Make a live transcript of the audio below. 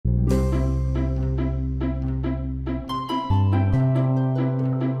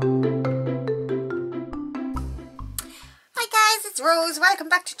Rose, welcome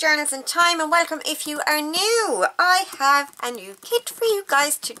back to Journals in Time, and welcome if you are new. I have a new kit for you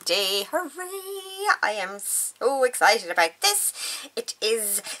guys today. Hooray! I am so excited about this. It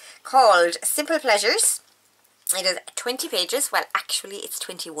is called Simple Pleasures. It is 20 pages. Well, actually it's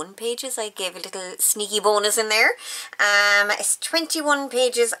 21 pages. I gave a little sneaky bonus in there. It's 21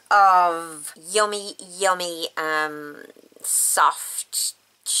 pages of yummy soft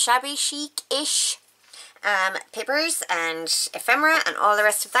shabby chic-ish papers and ephemera and all the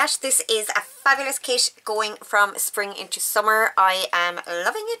rest of that. This is a fabulous kit going from spring into summer. I am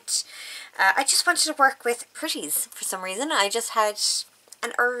loving it. I just wanted to work with pretties for some reason. I just had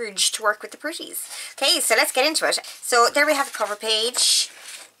an urge to work with the pretties. Okay, so let's get into it. So there we have the cover page.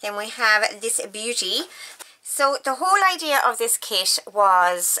 Then we have this beauty. So the whole idea of this kit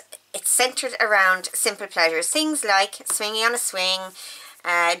was it's centered around simple pleasures. Things like swinging on a swing,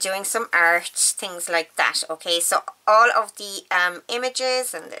 doing some art, things like that. Okay, so all of the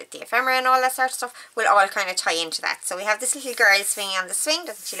images and the ephemera and all that sort of stuff will all kind of tie into that. So we have this little girl swinging on the swing.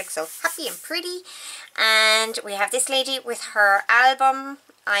 Doesn't she look so happy and pretty? And we have this lady with her album.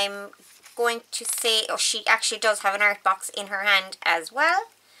 I'm going to say, oh, she actually does have an art box in her hand as well.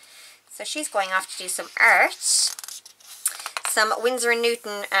 So she's going off to do some art. Some Winsor &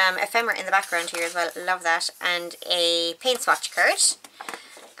 Newton ephemera in the background here as well. Love that. And a paint swatch card.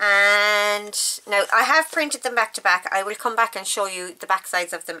 And now I have printed them back to back. I will come back and show you the back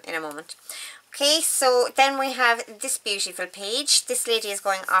sides of them in a moment. Okay, so then we have this beautiful page. This lady is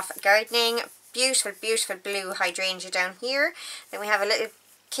going off gardening. Beautiful, beautiful blue hydrangea down here. Then we have a little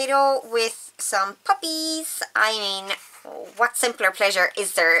kiddo with some puppies. I mean, what simpler pleasure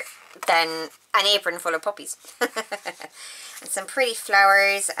is there than an apron full of puppies? And some pretty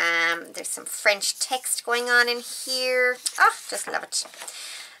flowers. There's some French text going on in here. Oh, just love it.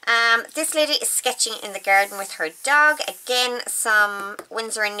 This lady is sketching in the garden with her dog. Again, some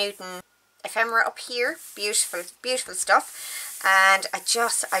Winsor & Newton ephemera up here. Beautiful, beautiful stuff. And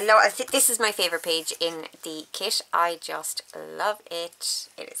I love it. This is my favourite page in the kit. I just love it.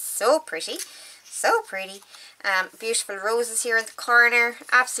 It is so pretty. So pretty. Beautiful roses here in the corner.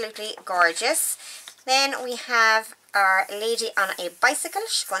 Absolutely gorgeous. Then we have our lady on a bicycle.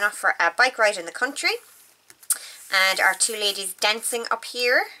 She's going off for a bike ride in the country. And our two ladies dancing up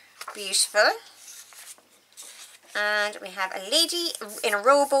here. Beautiful. And we have a lady in a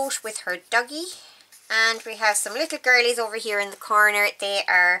rowboat with her doggy. And we have some little girlies over here in the corner. They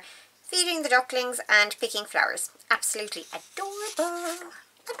are feeding the ducklings and picking flowers. Absolutely adorable.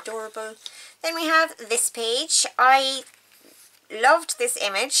 Adorable. Then we have this page. I loved this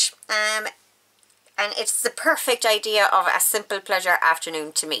image. And it's the perfect idea of a simple pleasure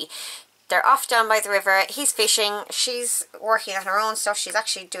afternoon to me. They're off down by the river. He's fishing. She's working on her own stuff. She's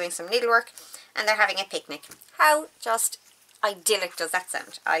actually doing some needlework. And they're having a picnic. How just idyllic does that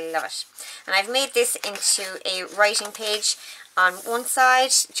sound? I love it. And I've made this into a writing page on one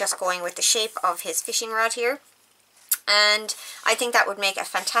side, just going with the shape of his fishing rod here. And I think that would make a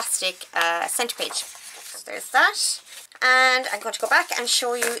fantastic centre page. So there's that. And I'm going to go back and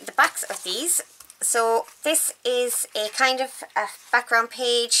show you the backs of these. So this is a kind of a background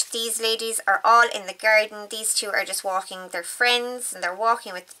page. These ladies are all in the garden. These two are just walking. They're friends and they're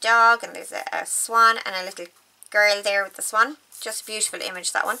walking with the dog, and there's a swan and a little girl there with the swan. Just a beautiful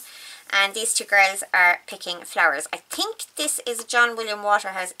image, that one. And these two girls are picking flowers. I think this is a John William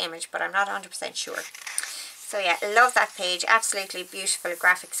Waterhouse image, but I'm not 100% sure. So yeah, love that page. Absolutely beautiful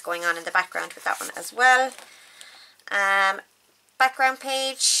graphics going on in the background with that one as well. Background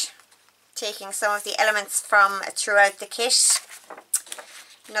page. Taking some of the elements from throughout the kit.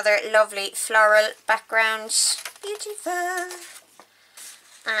 Another lovely floral background. Beautiful.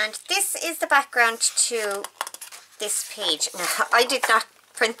 And this is the background to this page. Now, I did not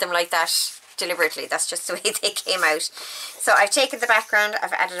print them like that deliberately. That's just the way they came out. So I've taken the background,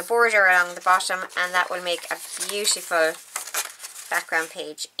 I've added a border along the bottom, and that will make a beautiful background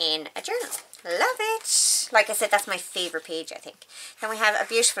page in a journal. Love it. Like I said, that's my favourite page, I think. Then we have a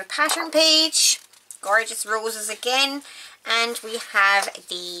beautiful pattern page. Gorgeous roses again. And we have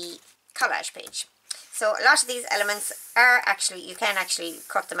the collage page. So a lot of these elements are actually, you can actually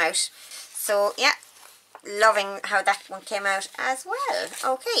cut them out. So yeah, loving how that one came out as well.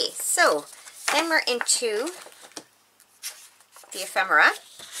 Okay, so then we're into the ephemera.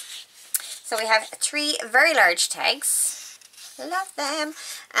 So we have 3 very large tags. Love them.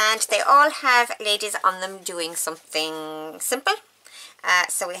 And they all have ladies on them doing something simple.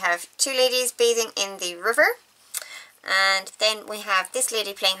 So we have 2 ladies bathing in the river. And then we have this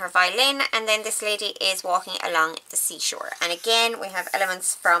lady playing her violin. And then this lady is walking along the seashore. And again, we have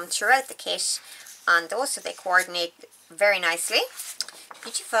elements from throughout the kit on those. So they coordinate very nicely.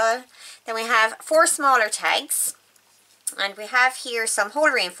 Beautiful. Then we have 4 smaller tags, and we have here some hole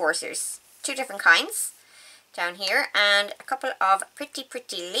reinforcers, 2 different kinds down here, and a couple of pretty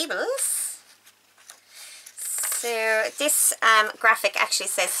labels. So this graphic actually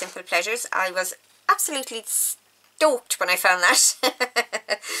says Simple Pleasures. I was absolutely stoked when I found that.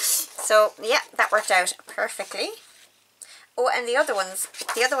 So yeah, that worked out perfectly. Oh, and the other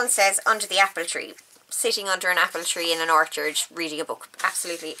one says Under the Apple Tree. Sitting under an apple tree in an orchard reading a book.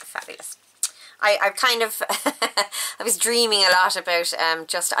 Absolutely fabulous. I kind of I was dreaming a lot about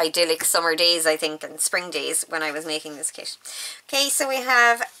just idyllic summer days, I think, and spring days when I was making this kit. Okay, so we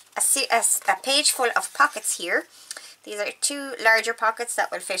have a page full of pockets here. These are 2 larger pockets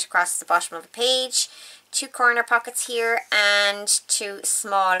that will fit across the bottom of the page, 2 corner pockets here, and 2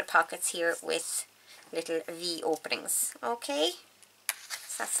 small pockets here with little V openings. Okay,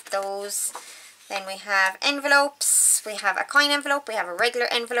 so that's those. Then we have envelopes. We have a coin envelope, we have a regular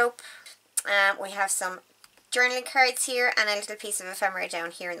envelope. We have some journaling cards here and a little piece of ephemera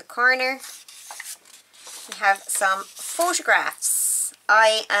down here in the corner. We have some photographs.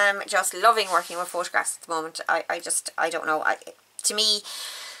 I am just loving working with photographs at the moment. I don't know. To me,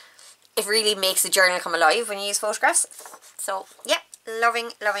 it really makes the journal come alive when you use photographs. So, yeah,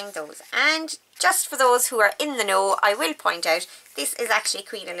 loving those. And just for those who are in the know, I will point out, this is actually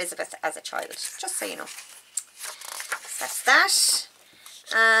Queen Elizabeth as a child, just so you know. So that's that.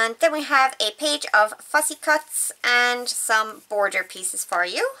 And then we have a page of fussy cuts and some border pieces for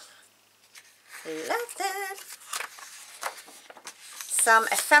you. Love that. Some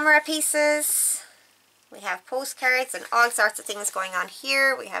ephemera pieces. We have postcards and all sorts of things going on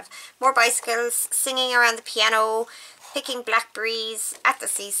here. We have more bicycles, singing around the piano, picking blackberries at the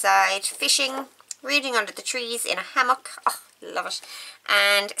seaside, fishing, reading under the trees in a hammock. Oh, love it.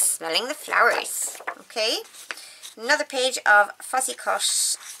 And smelling the flowers. Okay. Another page of fussy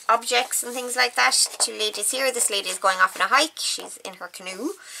cut objects and things like that. 2 ladies here. This lady is going off on a hike. She's in her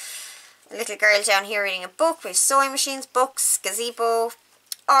canoe. A little girl down here reading a book. We have sewing machines, books, gazebo,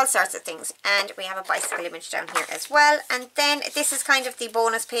 all sorts of things. And we have a bicycle image down here as well. And then this is kind of the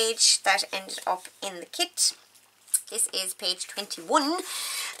bonus page that ended up in the kit. This is page 21,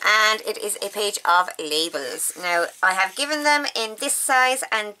 and it is a page of labels. Now, I have given them in this size,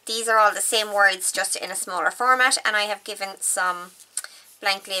 and these are all the same words, just in a smaller format, and I have given some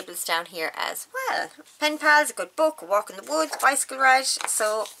blank labels down here as well. Pen Pals, a good book, a walk in the woods, bicycle ride.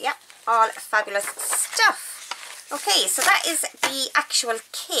 So, yeah, all fabulous stuff. Okay, so that is the actual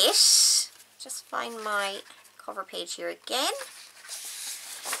kit. Just find my cover page here again.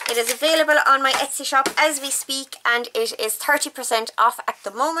 It is available on my Etsy shop as we speak, and it is 30% off at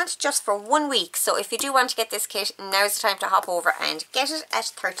the moment, just for 1 week. So if you do want to get this kit, now's the time to hop over and get it at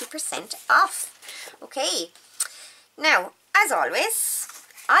 30% off. Okay, now, as always,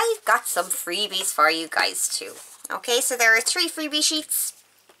 I've got some freebies for you guys too. Okay, so there are 3 freebie sheets.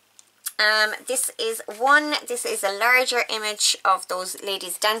 This is a larger image of those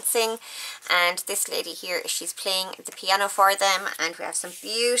ladies dancing, and this lady here, she's playing the piano for them, and we have some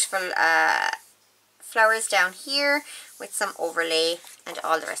beautiful flowers down here with some overlay and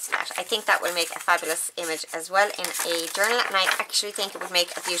all the rest of that. I think that will make a fabulous image as well in a journal, and I actually think it would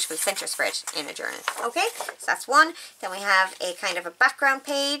make a beautiful center spread in a journal. Okay, so that's one. Then we have a kind of a background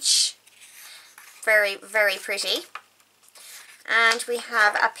page, very pretty. And we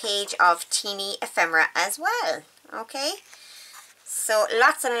have a page of teeny ephemera as well. Okay, so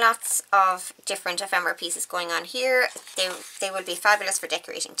lots and lots of different ephemera pieces going on here. They will be fabulous for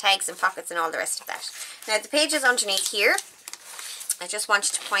decorating tags and pockets and all the rest of that. Now the pages underneath here, I just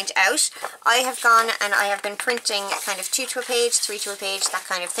wanted to point out, I have gone and I have been printing kind of 2 to a page, 3 to a page, that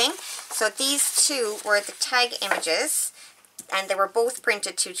kind of thing. So these 2 were the tag images, and they were both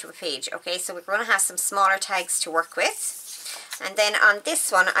printed 2 to a page. Okay, so we're going to have some smaller tags to work with. And then on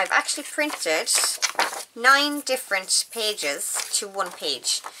this one, I've actually printed 9 different pages to 1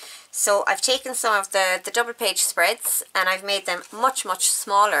 page. So I've taken some of the double page spreads and I've made them much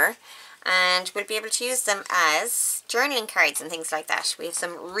smaller, and we'll be able to use them as journaling cards and things like that. We have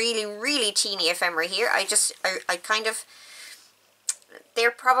some really teeny ephemera here. I kind of,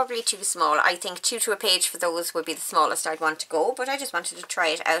 they're probably too small. I think 2 to a page for those would be the smallest I'd want to go, but I just wanted to try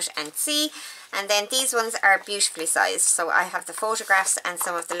it out and see. And then these ones are beautifully sized, so I have the photographs and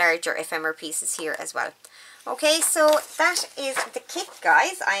some of the larger ephemera pieces here as well. Okay, so that is the kit,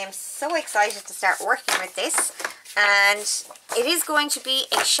 guys. I am so excited to start working with this, and it is going to be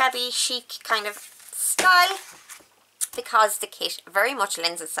a shabby chic kind of style. because the kit very much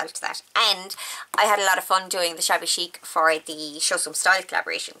lends itself to that, and I had a lot of fun doing the shabby chic for the Show Some Style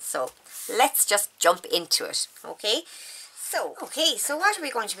collaboration. So let's just jump into it, okay? So what are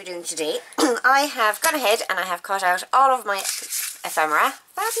we going to be doing today? I have gone ahead and I have cut out all of my ephemera.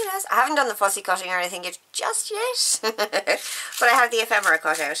 Fabulous. I haven't done the fussy cutting or anything just yet, but I have the ephemera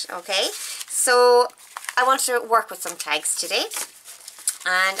cut out, okay? So I want to work with some tags today,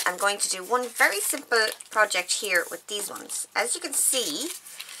 and I'm going to do one very simple project here with these ones. As you can see,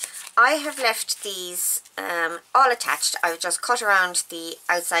 I have left these all attached. I've just cut around the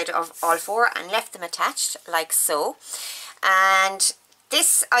outside of all four and left them attached like so. And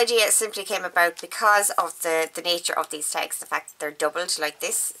this idea simply came about because of the nature of these tags, the fact that they're doubled like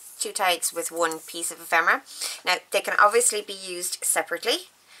this, 2 tags with 1 piece of ephemera. Now they can obviously be used separately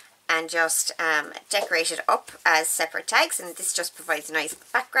and just decorated up as separate tags, and this just provides a nice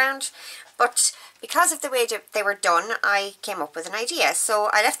background. But because of the way they were done, I came up with an idea. So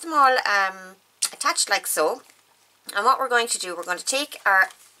I left them all attached like so, and what we're going to do, we're going to take our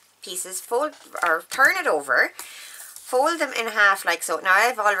pieces, fold or turn it over, fold them in half like so. Now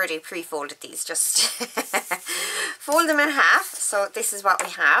I've already pre-folded these, just fold them in half. So this is what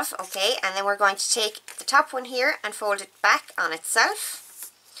we have, okay? And then we're going to take the top one here and fold it back on itself.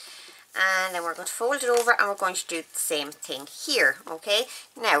 And then we're going to fold it over and we're going to do the same thing here, okay?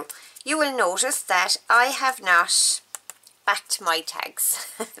 Now, you will notice that I have not backed my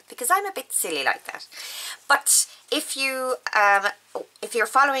tags because I'm a bit silly like that. But if you're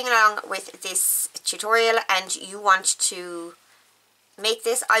following along with this tutorial and you want to make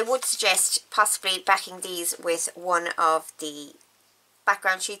this, I would suggest possibly backing these with one of the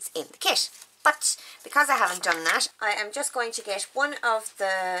background sheets in the kit. But because I haven't done that, I am just going to get one of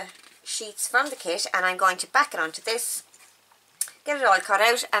the sheets from the kit and I'm going to back it onto this, get it all cut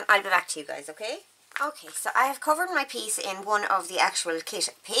out, and I'll be back to you guys, okay? Okay, so I have covered my piece in one of the actual kit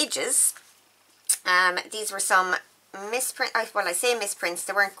pages. These were some misprints. Well, I say misprints,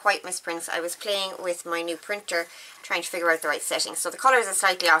 they weren't quite misprints. I was playing with my new printer, trying to figure out the right settings. So the colours are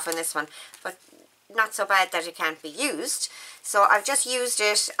slightly off on this one, but not so bad that it can't be used. So I've just used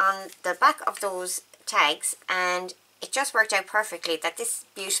it on the back of those tags, and it just worked out perfectly that this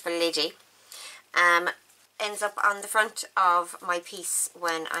beautiful lady ends up on the front of my piece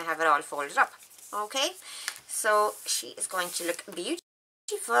when I have it all folded up. Okay, so she is going to look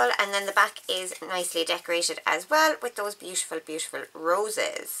beautiful, and then the back is nicely decorated as well with those beautiful, beautiful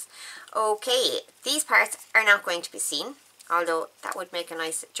roses. Okay, these parts are not going to be seen, although that would make a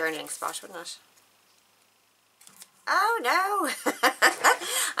nice journaling spot, wouldn't it? Oh no!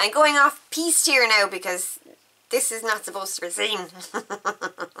 I'm going off piste here now because this is not supposed to be seen.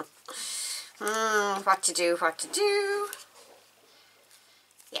 What to do, what to do?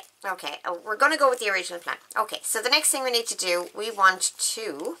 Yeah, okay, we're going to go with the original plan. Okay, so the next thing we need to do, we want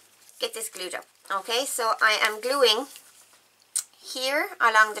to get this glued up. Okay, so I am gluing here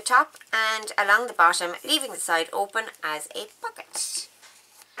along the top and along the bottom, leaving the side open as a pocket.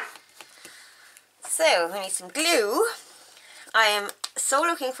 So, we need some glue. I am so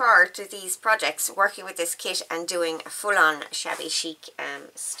looking forward to these projects, working with this kit and doing a full-on shabby chic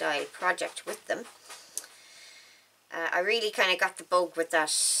style project with them. I really kind of got the bug with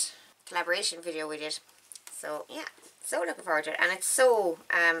that collaboration video we did. So yeah, so looking forward to it. And it's so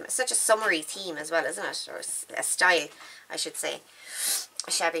such a summery theme as well, isn't it? Or a style, I should say.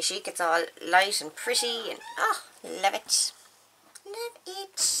 Shabby chic, it's all light and pretty and oh, love it. Love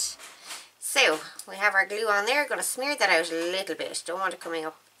it. So, we have our glue on there. Going to smear that out a little bit. Don't want it coming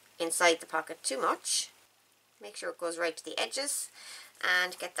up inside the pocket too much. Make sure it goes right to the edges.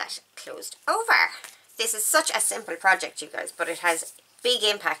 And get that closed over. This is such a simple project, you guys, but it has big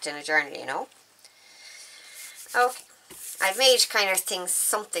impact in a journal, you know. Okay, I've made kind of things,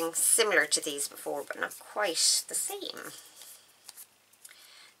 something similar to these before, but not quite the same.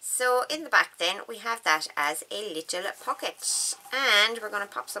 So in the back then, we have that as a little pocket. And we're going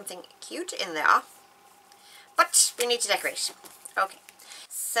to pop something cute in there. But we need to decorate. Okay,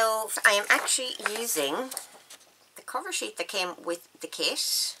 so I am actually using the cover sheet that came with the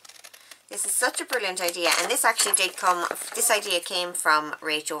kit. This is such a brilliant idea, and this actually this idea came from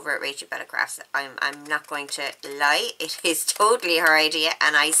Rach over at Rachel Bella Crafts. I'm not going to lie, it is totally her idea,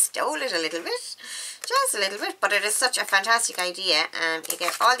 and I stole it a little bit, just a little bit, but it is such a fantastic idea, and you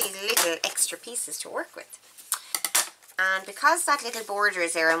get all these little extra pieces to work with. And because that little border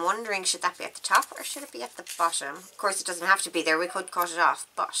is there, I'm wondering, should that be at the top or should it be at the bottom? Of course, it doesn't have to be there, we could cut it off,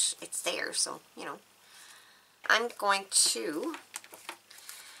 but it's there, so, you know. I'm going to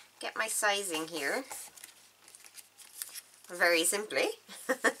get my sizing here, very simply.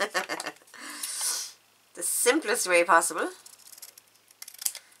 the simplest way possible.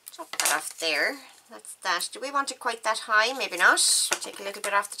 Chop that off there. That's that. Do we want it quite that high? Maybe not. Take a little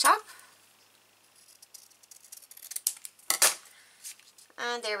bit off the top.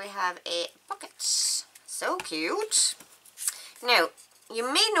 And there we have a bucket. So cute. Now,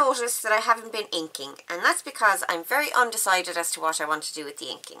 you may notice that I haven't been inking, and that's because I'm very undecided as to what I want to do with the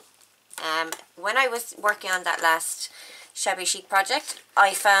inking. When I was working on that last Shabby Chic project,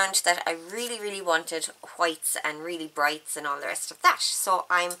 I found that I really wanted whites and really brights and all the rest of that. So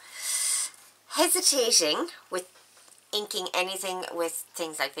I'm hesitating with inking anything with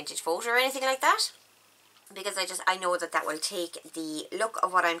things like vintage photo or anything like that, because I know that will take the look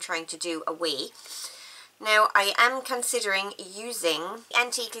of what I'm trying to do away. Now I am considering using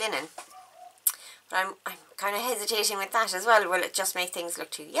antique linen, but I'm kind of hesitating with that as well. Will it just make things look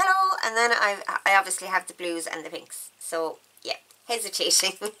too yellow? And then I obviously have the blues and the pinks, so yeah,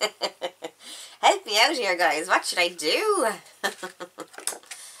 hesitating. Help me out here, guys. What should I do?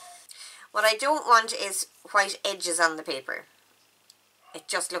 What I don't want is white edges on the paper. It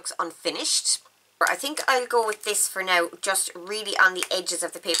just looks unfinished. I think I'll go with this for now, just really on the edges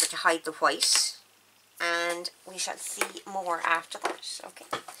of the paper to hide the white. And we shall see more after that. Okay,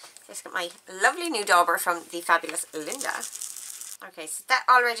 let's get my lovely new dauber from the fabulous Linda. Okay, so that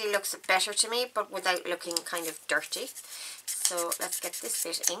already looks better to me, but without looking kind of dirty. So let's get this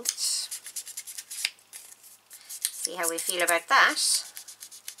bit inked. See how we feel about that.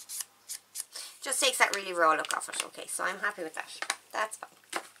 Just takes that really raw look off it. Okay, so I'm happy with that. That's fine.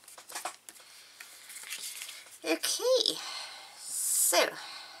 Okay, so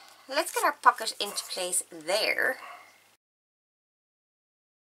let's get our pocket into place there.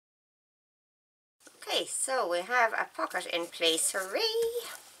 Okay, so we have a pocket in place, hooray!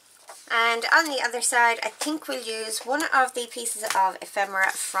 And on the other side, I think we'll use one of the pieces of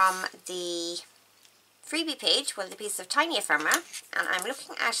ephemera from the freebie page, well, the piece of tiny ephemera, and I'm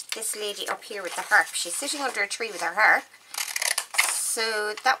looking at this lady up here with the harp. She's sitting under a tree with her harp,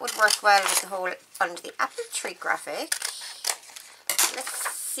 so that would work well with the whole under the apple tree graphic. Let's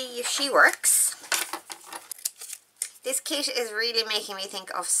see if she works. This kit is really making me think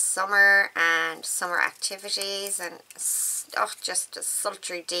of summer and summer activities and just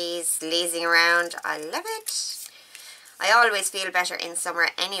sultry days lazing around. I love it. I always feel better in summer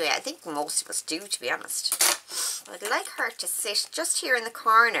anyway. I think most of us do, to be honest. I'd like her to sit just here in the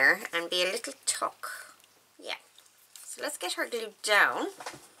corner and be a little tuck. Yeah. So let's get her glued down.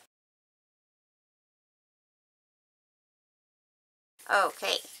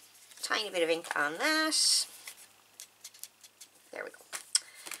 Okay. Tiny bit of ink on that. There we go.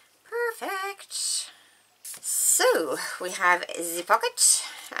 Perfect. So we have the pocket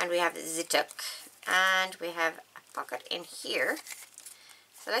and we have the tuck and we have a pocket in here.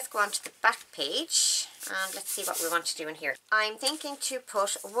 So let's go on to the back page and let's see what we want to do in here. I'm thinking to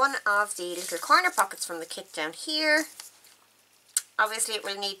put one of the little corner pockets from the kit down here. Obviously it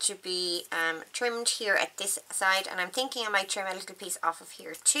will need to be trimmed here at this side, and I'm thinking I might trim a little piece off of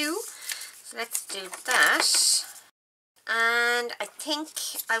here too. So let's do that. And I think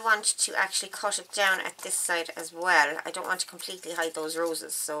I want to actually cut it down at this side as well. I don't want to completely hide those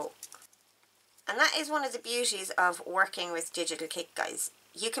roses. So, and that is one of the beauties of working with digital kit, guys.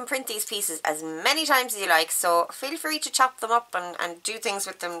 You can print these pieces as many times as you like, so feel free to chop them up and do things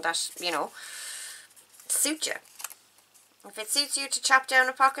with them that, you know, suit you. If it suits you to chop down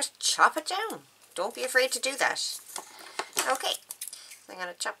a pocket, chop it down. Don't be afraid to do that. Okay, so I'm going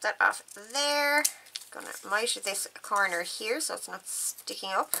to chop that off there. Gonna miter this corner here so it's not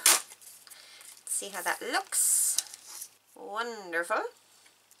sticking up. Let's see how that looks. Wonderful.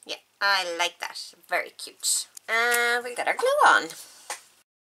 Yeah, I like that. Very cute. And we'll get our glue on.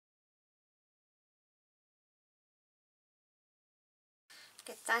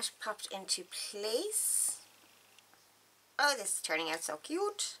 Get that popped into place. Oh, this is turning out so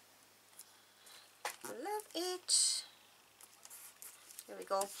cute. Love it. There we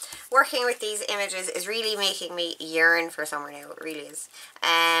go. Working with these images is really making me yearn for summer now. It really is.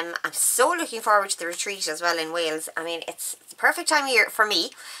 I'm so looking forward to the retreat as well in Wales. I mean, it's the perfect time of year for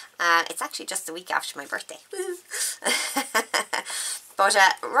me. It's actually just the week after my birthday. But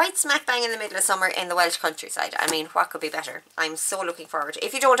right smack bang in the middle of summer in the Welsh countryside. I mean, what could be better? I'm so looking forward.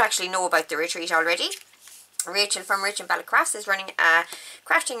 If you don't actually know about the retreat already, Rachel from Rich and Ballycross is running a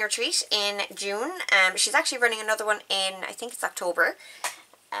crafting retreat in June. She's actually running another one in, I think it's October.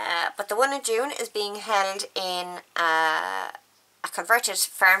 But the one in June is being held in a converted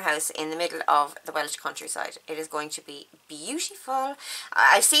farmhouse in the middle of the Welsh countryside. It is going to be beautiful.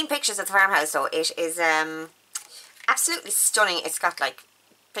 I've seen pictures of the farmhouse, so it is absolutely stunning. It's got like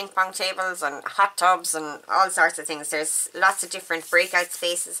ping pong tables and hot tubs and all sorts of things. There's lots of different breakout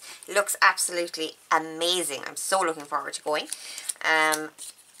spaces. It looks absolutely amazing. I'm so looking forward to going.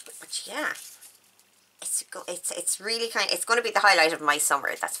 But yeah, it's really it's going to be the highlight of my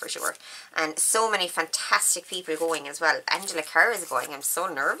summer, that's for sure. And so many fantastic people going as well. Angela Kerr is going. I'm so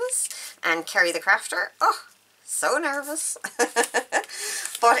nervous. And Kerry the Crafter. Oh, so nervous.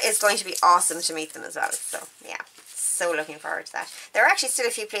 But it's going to be awesome to meet them as well. So yeah, so looking forward to that. There are actually still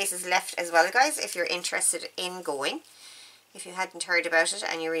a few places left as well, guys, if you're interested in going. If you hadn't heard about it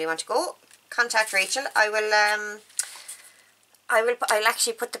and you really want to go, contact Rachel. I'll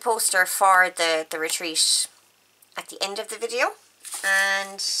actually put the poster for the retreat at the end of the video,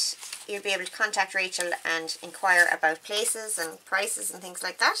 and you'll be able to contact Rachel and inquire about places and prices and things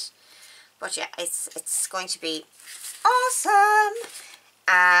like that. But yeah, it's going to be awesome.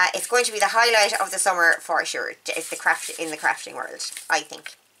 It's going to be the highlight of the summer for sure. It's the crafting world, I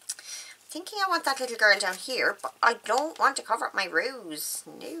think. Thinking I want that little girl down here, but I don't want to cover up my rose.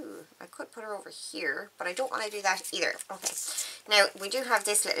 No, I could put her over here, but I don't want to do that either. Okay, now we do have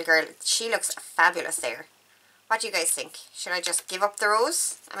this little girl. She looks fabulous there. What do you guys think? Should I just give up the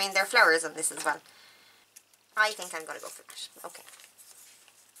rose? I mean, there are flowers on this as well. I think I'm going to go for that. Okay.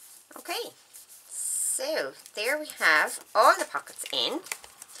 Okay, so there we have all the pockets in.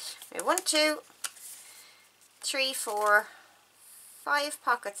 We have 1, 2, 3, 4, 5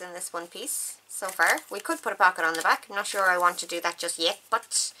 pockets in this one piece so far. We could put a pocket on the back. I'm not sure I want to do that just yet,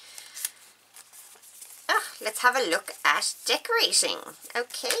 but let's have a look at decorating.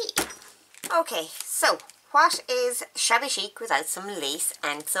 Okay, so what is shabby chic without some lace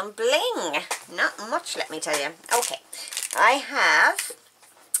and some bling? Not much, let me tell you. Okay, I have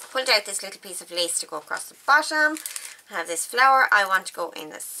pulled out this little piece of lace to go across the bottom. I have this flower I want to go in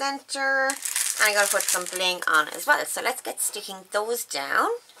the center. And I'm going to put some bling on as well. So let's get sticking those down.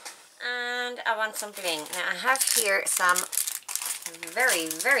 And I want some bling. Now I have here some very,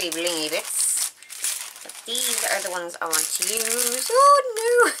 very blingy bits. But these are the ones I want to use.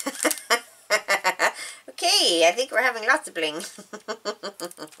 Oh no! Okay, I think we're having lots of bling.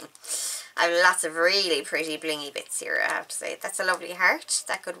 I have lots of really pretty blingy bits here, I have to say. That's a lovely heart.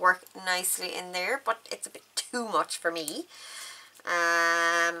 That could work nicely in there, but it's a bit too much for me.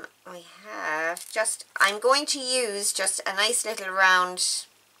 We have I'm going to use just a nice little round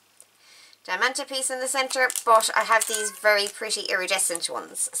diamante piece in the center, but I have these very pretty iridescent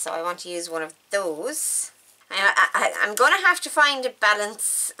ones, so I want to use one of those. I'm going to have to find a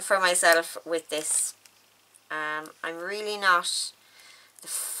balance for myself with this. I'm really not the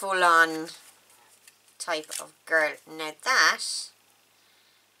full-on type of girl. Now that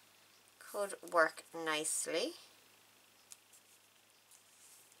could work nicely.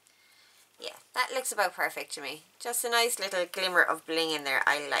 Yeah, that looks about perfect to me. Just a nice little glimmer of bling in there.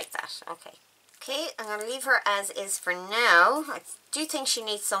 I like that. Okay. Okay, I'm going to leave her as is for now. I do think she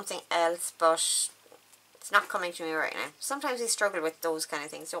needs something else, but it's not coming to me right now. Sometimes we struggle with those kind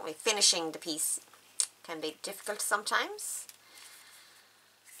of things, don't we? Finishing the piece can be difficult sometimes.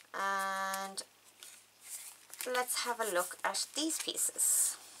 And let's have a look at these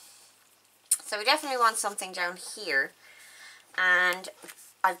pieces. So we definitely want something down here. And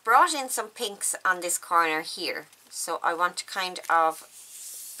I've brought in some pinks on this corner here, so I want to kind of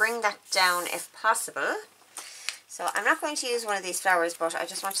bring that down if possible. So I'm not going to use one of these flowers, but I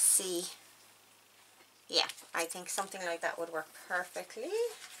just want to see. Yeah, I think something like that would work perfectly.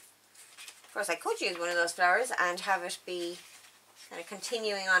 Of course, I could use one of those flowers and have it be kind of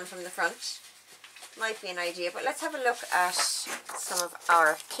continuing on from the front. Might be an idea, but let's have a look at some of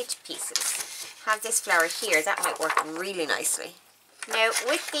our kit pieces. Have this flower here, that might work really nicely. Now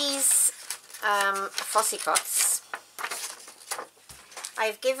with these fussy cuts,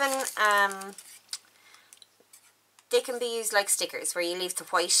 I've given, they can be used like stickers where you leave the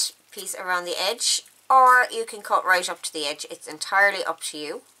white piece around the edge, or you can cut right up to the edge. It's entirely up to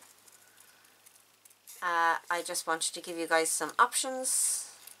you. I just wanted to give you guys some options.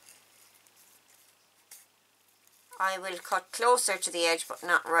 I will cut closer to the edge, but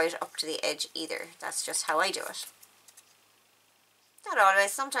not right up to the edge either. That's just how I do it. Not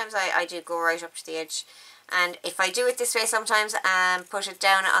always. Sometimes I do go right up to the edge. And if I do it this way sometimes and put it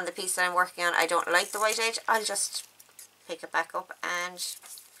down on the piece that I'm working on, I don't like the white edge, I'll just pick it back up and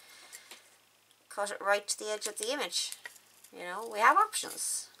cut it right to the edge of the image. You know, we have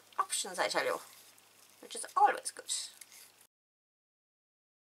options. Options, I tell you. Which is always good.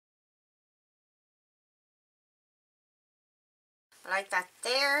 I like that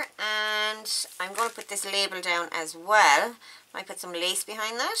there, and I'm going to put this label down as well. Might put some lace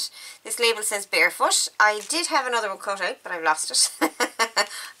behind that. This label says barefoot. I did have another one cut out, but I've lost it.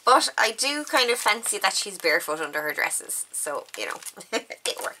 But I do kind of fancy that she's barefoot under her dresses. So, you know,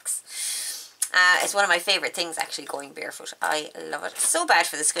 it works. It's one of my favourite things, actually, going barefoot. I love it. It's so bad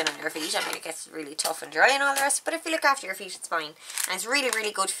for the skin on your feet. I mean, it gets really tough and dry and all the rest. But if you look after your feet, it's fine. And it's really,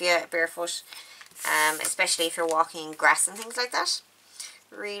 really good for you barefoot. Especially if you're walking grass and things like that.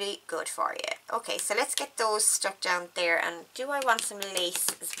 Really good for you. Okay, so let's get those stuck down there. And do I want some lace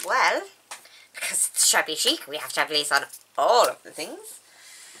as well? Because it's shabby chic, we have to have lace on all of the things.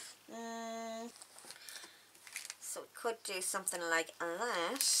 So we could do something like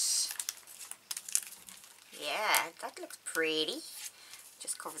that. Yeah, that looks pretty.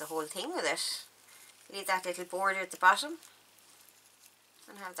 Just cover the whole thing with it. Leave that little border at the bottom.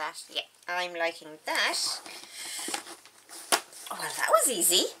 And have that. Yeah, I'm liking that. Oh, well, that was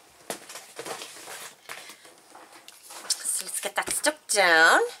easy. So let's get that stuck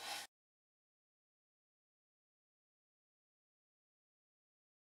down.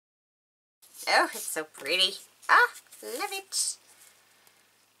 Oh, it's so pretty. Ah, love it.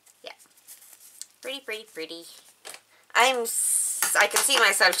 Yeah. Pretty, pretty, pretty. I can see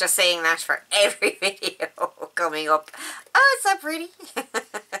myself just saying that for every video coming up. Oh, it's so pretty.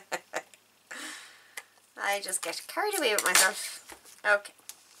 I just get carried away with myself. Okay,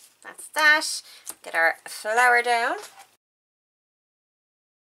 that's that. Get our flower down.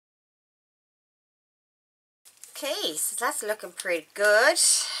 Okay, so that's looking pretty good.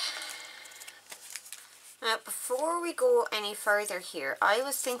 Now, before we go any further here, I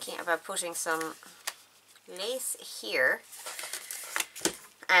was thinking about putting some lace here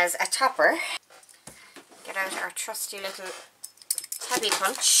as a topper. Get out our trusty little tabby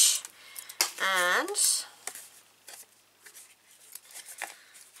punch, and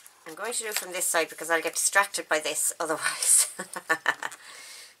I'm going to do it from this side because I'll get distracted by this otherwise.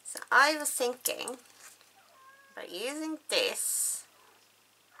 So I was thinking about using this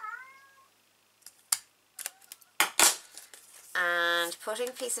and putting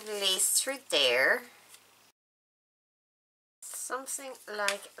a piece of lace through there. Something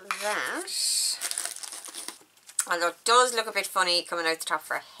like that. Although it does look a bit funny coming out the top of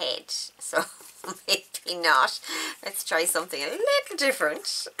her head. So maybe not. Let's try something a little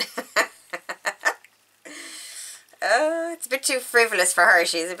different. It's a bit too frivolous for her.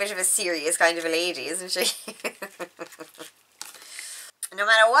 She's a bit of a serious kind of a lady, isn't she? No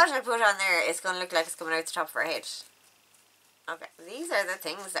matter what I put on there, it's going to look like it's coming out the top of her head. Okay, these are the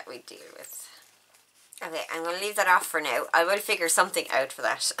things that we deal with. Okay, I'm going to leave that off for now. I will figure something out for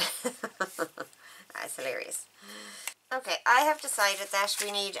that. That's hilarious. Okay, I have decided that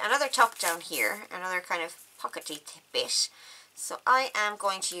we need another tuck down here, another kind of pockety bit. So I am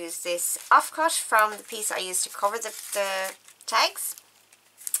going to use this offcut from the piece I used to cover the tags.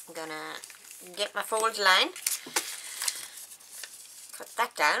 I'm going to get my fold line, cut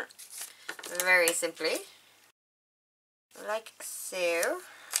that down very simply, like so.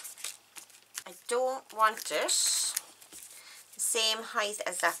 I don't want it the same height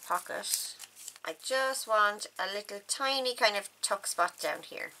as that pocket. I just want a little tiny kind of tuck spot down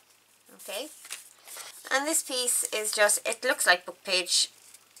here. Okay, and this piece is just, it looks like book page.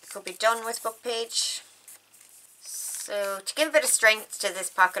 It could be done with book page. So to give a bit of strength to this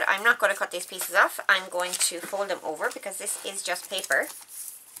pocket, I'm not going to cut these pieces off. I'm going to fold them over because this is just paper.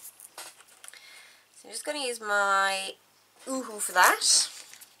 So I'm just going to use my Oohoo for that.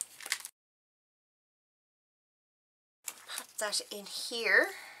 Pop that in here.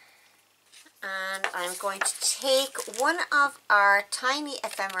 And I'm going to take one of our tiny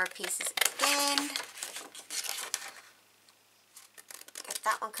ephemera pieces again. Get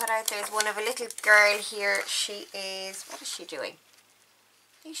that one cut out. There's one of a little girl here. She is, what is she doing?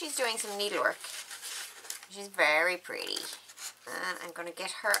 I think she's doing some needlework. She's very pretty. And I'm going to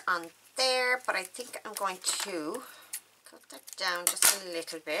get her on there, but I think I'm going to cut that down just a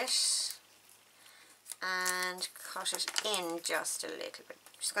little bit and cut it in just a little bit.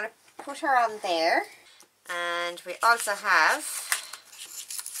 I'm just going to put her on there. And we also have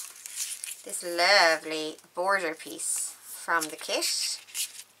this lovely border piece from the kit,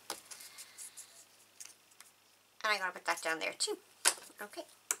 and I'm going to put that down there too. Okay,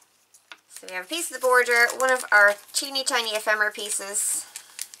 so we have a piece of the border, one of our teeny tiny ephemera pieces,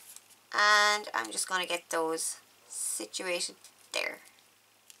 and I'm just going to get those situated there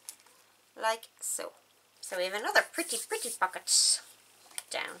like so. So we have another pretty pocket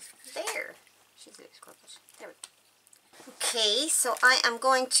down there. She's a little crooked. There we go. Okay, so I am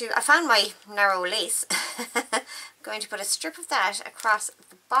going to, I found my narrow lace. I'm going to put a strip of that across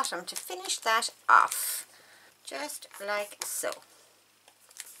the bottom to finish that off. Just like so.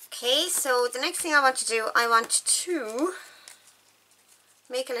 Okay, so the next thing I want to do, I want to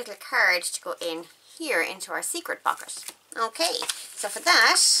make a little card to go in here into our secret pocket. Okay, so for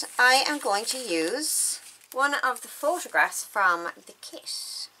that I am going to use one of the photographs from the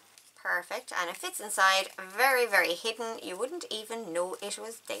kit. Perfect, and it fits inside, very, very hidden. You wouldn't even know it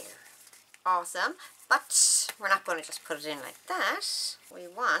was there. Awesome, but we're not going to just put it in like that. We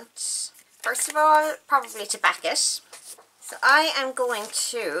want, first of all, probably to back it. So I am going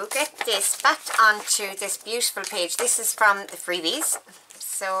to get this backed onto this beautiful page. This is from the freebies.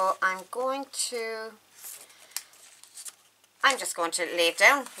 So I'm just going to lay it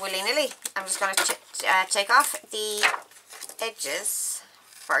down willy-nilly. I'm just going to take off the edges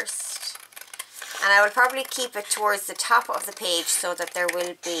first. And I will probably keep it towards the top of the page so that there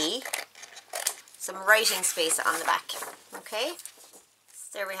will be some writing space on the back. Okay, so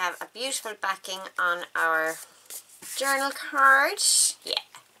there we have a beautiful backing on our journal card. Yeah,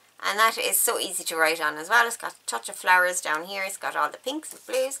 and that is so easy to write on as well. It's got a touch of flowers down here. It's got all the pinks and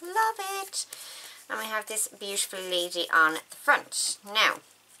blues. Love it. And we have this beautiful lady on the front. Now,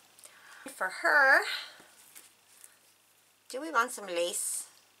 for her, do we want some lace?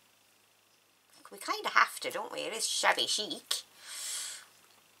 We kind of have to, don't we? It is shabby chic.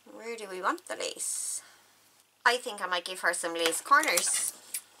 Where do we want the lace? I think I might give her some lace corners.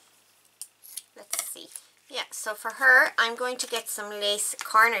 Let's see. Yeah, so for her, I'm going to get some lace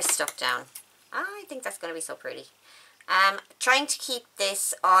corners stuck down. I think that's going to be so pretty. Trying to keep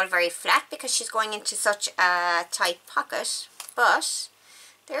this all very flat because she's going into such a tight pocket, but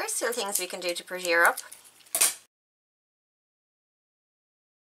there are still things we can do to pretty her up.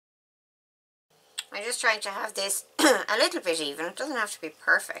 I'm just trying to have this a little bit even. It doesn't have to be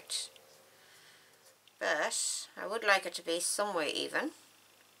perfect, but I would like it to be some way even.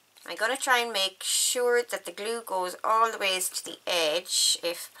 I'm going to try and make sure that the glue goes all the ways to the edge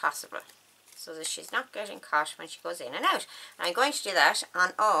if possible, so that she's not getting caught when she goes in and out. And I'm going to do that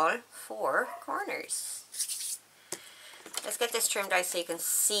on all 4 corners. Let's get this trimmed out so you can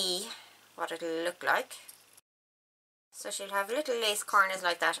see what it'll look like. So she'll have little lace corners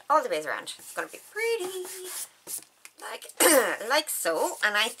like that all the ways around. It's going to be pretty, like so,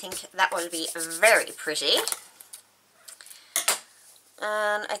 and I think that will be very pretty.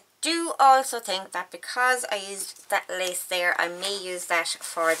 And I do also think that because I used that lace there, I may use that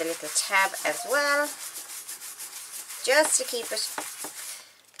for the little tab as well, just to keep it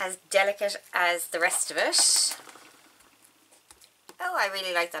as delicate as the rest of it. Oh, I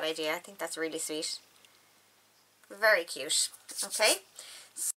really like that idea. I think that's really sweet. Very cute. Okay,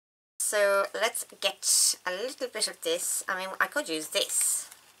 so let's get a little bit of this. I mean, I could use this,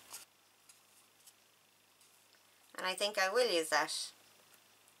 and I think I will use that.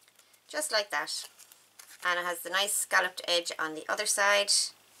 Just like that. And it has the nice scalloped edge on the other side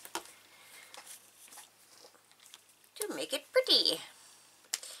to make it pretty.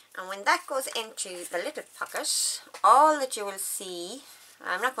 And when that goes into the little pocket, all that you will see,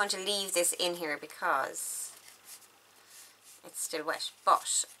 I'm not going to leave this in here because it's still wet,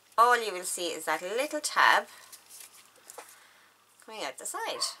 but all you will see is that little tab coming out the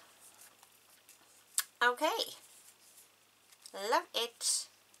side. Okay, love it.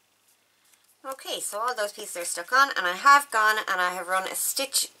 Okay, so all those pieces are stuck on, and I have gone and I have run a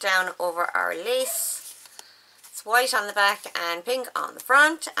stitch down over our lace. It's white on the back and pink on the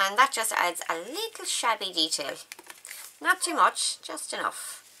front, and that just adds a little shabby detail. Not too much, just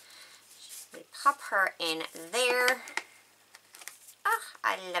enough. We'll pop her in there. Ah,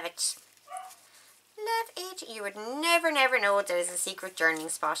 I love it. Love it. You would never know there's a secret journaling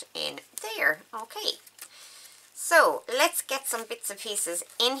spot in there. Okay. So, let's get some bits and pieces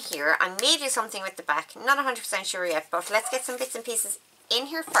in here. I may do something with the back, not 100% sure yet, but let's get some bits and pieces in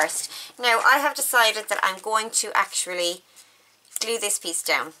here first. Now, I have decided that I'm going to actually glue this piece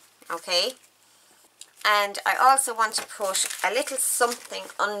down, okay? And I also want to put a little something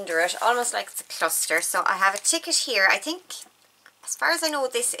under it, almost like it's a cluster. So I have a ticket here. I think, as far as I know,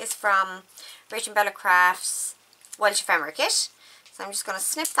 this is from Rachel Bella Crafts Welsh Ephemera kit. So I'm just going to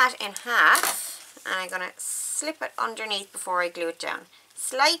snip that in half, and I'm going to slip it underneath before I glue it down.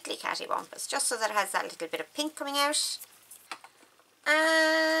 Slightly cattywampus, just so that it has that little bit of pink coming out.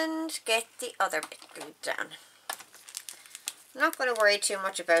 And get the other bit glued down. I'm not going to worry too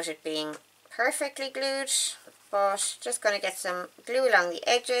much about it being perfectly glued, but just going to get some glue along the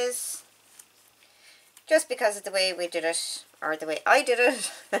edges, just because of the way we did it, or the way I did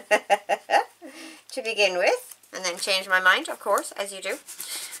it to begin with, and then change my mind, of course, as you do.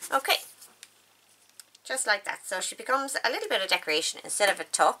 Okay, just like that. So she becomes a little bit of decoration instead of a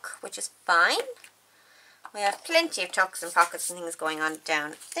tuck, which is fine. We have plenty of tucks and pockets and things going on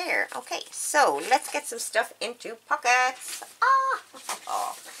down there. Okay, so let's get some stuff into pockets.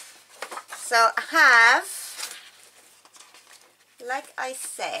 Oh. So I have, like I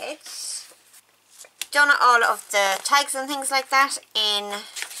said, done all of the tags and things like that in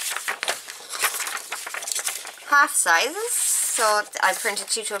half sizes. So I printed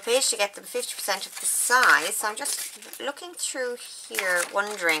 2 to a page to get them 50% of the size. So I'm just looking through here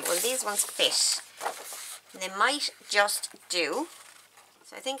wondering, will these ones fit? They might just do.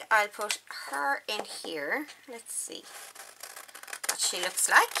 So I think I'll put her in here. Let's see what she looks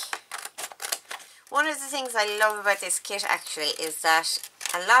like. One of the things I love about this kit actually is that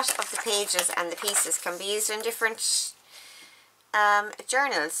a lot of the pages and the pieces can be used in different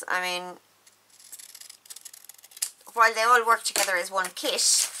journals. I mean, while they all work together as one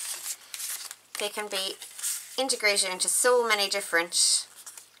kit, they can be integrated into so many different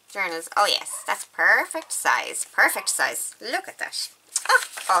journals. Oh yes, that's perfect size. Perfect size. Look at that.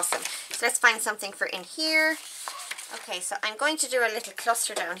 Ah, awesome. So let's find something for in here. Okay, so I'm going to do a little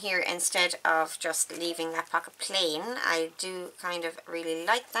cluster down here instead of just leaving that pocket plain. I do kind of really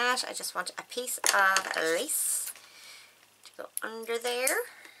like that. I just want a piece of lace to go under there.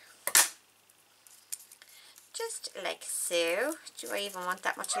 Just like so. Do I even want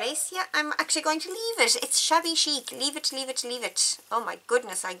that much lace? Yeah, I'm actually going to leave it. It's shabby chic. Leave it, leave it, leave it. Oh my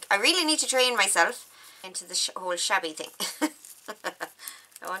goodness, I really need to train myself into the whole shabby thing.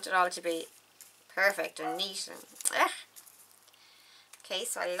 I want it all to be perfect and neat. And, okay,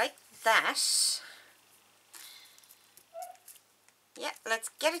 so I like that. Yeah, let's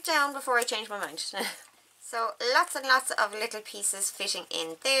get it down before I change my mind. So lots and lots of little pieces fitting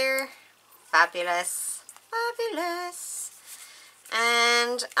in there. Fabulous. Fabulous.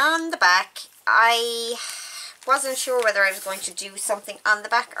 And on the back, I wasn't sure whether I was going to do something on the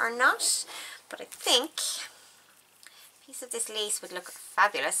back or not, but I think a piece of this lace would look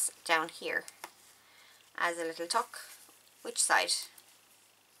fabulous down here as a little tuck. Which side?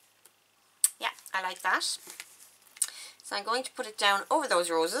 Yeah, I like that. So I'm going to put it down over those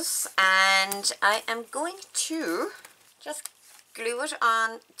roses, and I am going to just glue it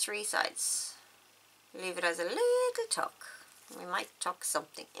on 3 sides. Leave it as a little tuck. We might tuck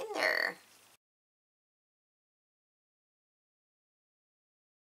something in there.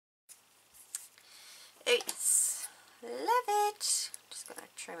 It's love it. Just gonna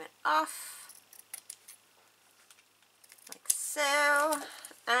trim it off like so,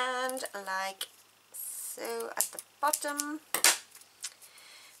 and like so at the bottom.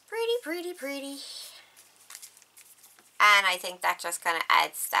 Pretty, pretty, pretty. And I think that just kind of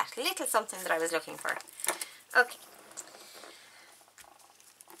adds that little something that I was looking for. Okay.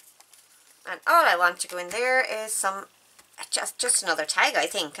 And all I want to go in there is some, just another tag, I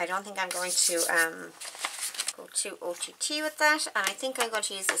think. I don't think I'm going to go too OTT with that. And I think I'm going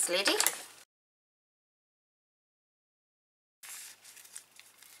to use this lady.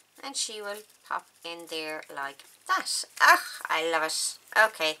 And she will pop in there like that. Ah, I love it.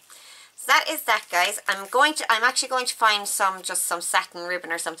 Okay. So that is that, guys. I'm actually going to find some satin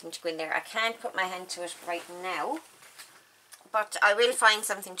ribbon or something to go in there. I can't put my hand to it right now, but I will find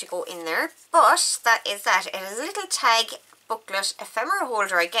something to go in there. But that is that. It is a little tag booklet ephemera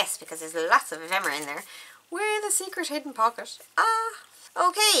holder, I guess, because there's lots of ephemera in there with a secret hidden pocket.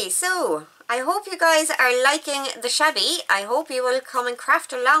 Okay, so I hope you guys are liking the shabby. I hope you will come and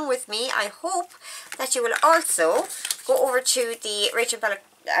craft along with me. I hope that you will also go over to the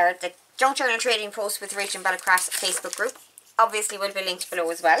the Junk Journal Trading Post with Rachel and Bella Crafts Facebook group. Obviously will be linked below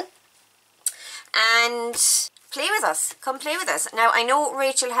as well. And play with us. Come play with us. Now I know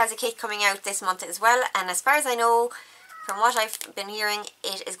Rachel has a kit coming out this month as well, and as far as I know, from what I've been hearing,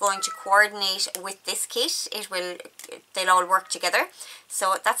 it is going to coordinate with this kit. They'll all work together.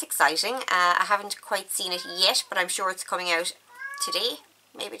 So that's exciting. I haven't quite seen it yet, but I'm sure it's coming out today,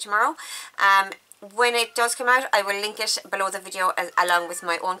 maybe tomorrow. When it does come out, I will link it below the video along with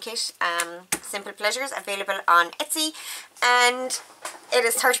my own kit, Simple Pleasures, available on Etsy, and it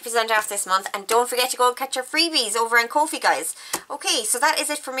is 30% off this month. And don't forget to go and catch your freebies over on Ko-fi, guys. Okay, so that is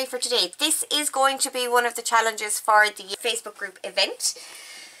it for me for today. This is going to be one of the challenges for the Facebook group event.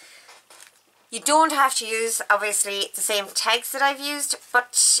 You don't have to use, obviously, the same tags that I've used,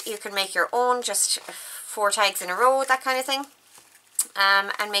 but you can make your own, just 4 tags in a row, that kind of thing.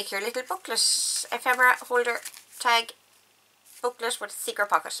 And make your little booklet, ephemera holder tag booklet with a secret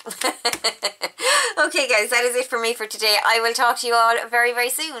pocket. Okay guys, that is it for me for today. I will talk to you all very, very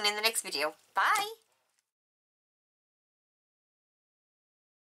soon in the next video. Bye!